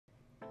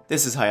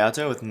This is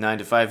Hayato with 9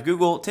 to 5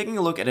 Google taking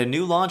a look at a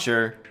new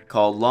launcher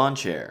called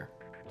Lawnchair.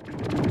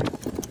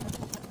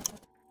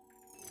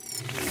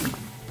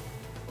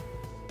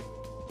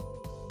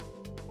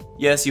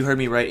 Yes, you heard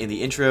me right in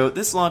the intro.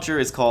 This launcher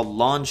is called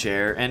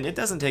Lawnchair, and it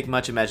doesn't take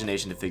much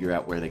imagination to figure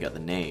out where they got the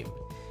name.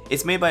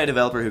 It's made by a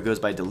developer who goes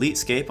by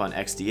DeleteScape on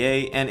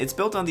XDA, and it's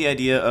built on the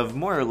idea of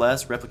more or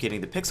less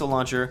replicating the Pixel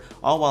launcher,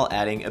 all while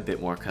adding a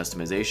bit more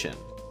customization.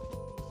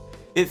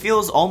 It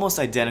feels almost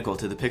identical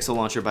to the Pixel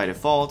launcher by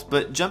default,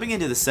 but jumping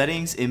into the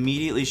settings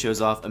immediately shows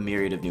off a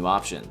myriad of new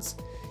options.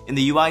 In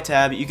the UI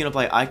tab, you can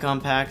apply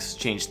icon packs,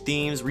 change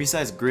themes,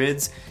 resize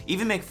grids,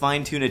 even make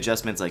fine-tune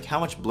adjustments like how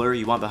much blur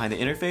you want behind the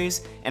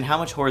interface and how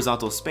much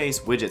horizontal space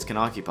widgets can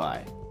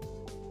occupy.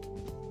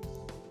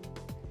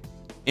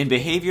 In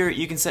behavior,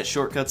 you can set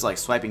shortcuts like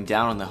swiping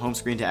down on the home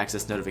screen to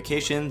access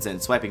notifications and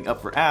swiping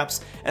up for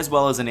apps, as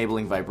well as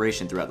enabling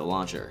vibration throughout the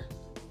launcher.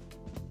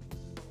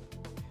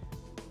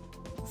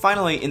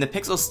 Finally, in the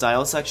Pixel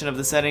Style section of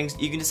the settings,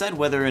 you can decide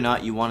whether or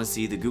not you want to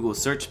see the Google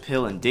Search,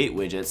 Pill, and Date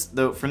widgets,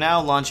 though for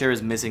now, Lawnchair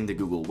is missing the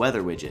Google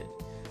Weather widget.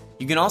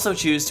 You can also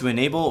choose to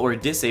enable or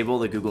disable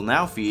the Google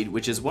Now feed,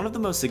 which is one of the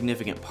most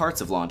significant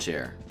parts of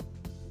Lawnchair.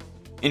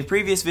 In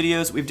previous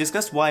videos, we've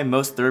discussed why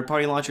most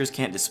third-party launchers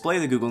can't display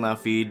the Google Now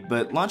feed,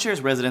 but Lawnchair's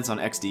residence on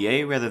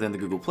XDA rather than the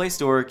Google Play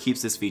Store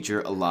keeps this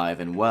feature alive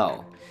and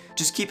well.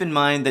 Just keep in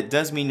mind that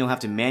does mean you'll have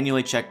to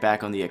manually check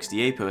back on the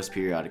XDA post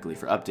periodically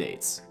for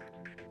updates.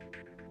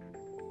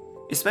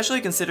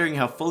 Especially considering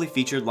how fully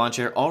featured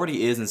Lawnchair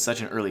already is in such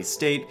an early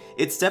state,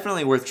 it's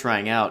definitely worth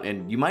trying out,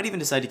 and you might even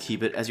decide to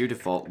keep it as your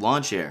default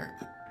Lawnchair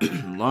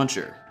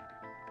launcher.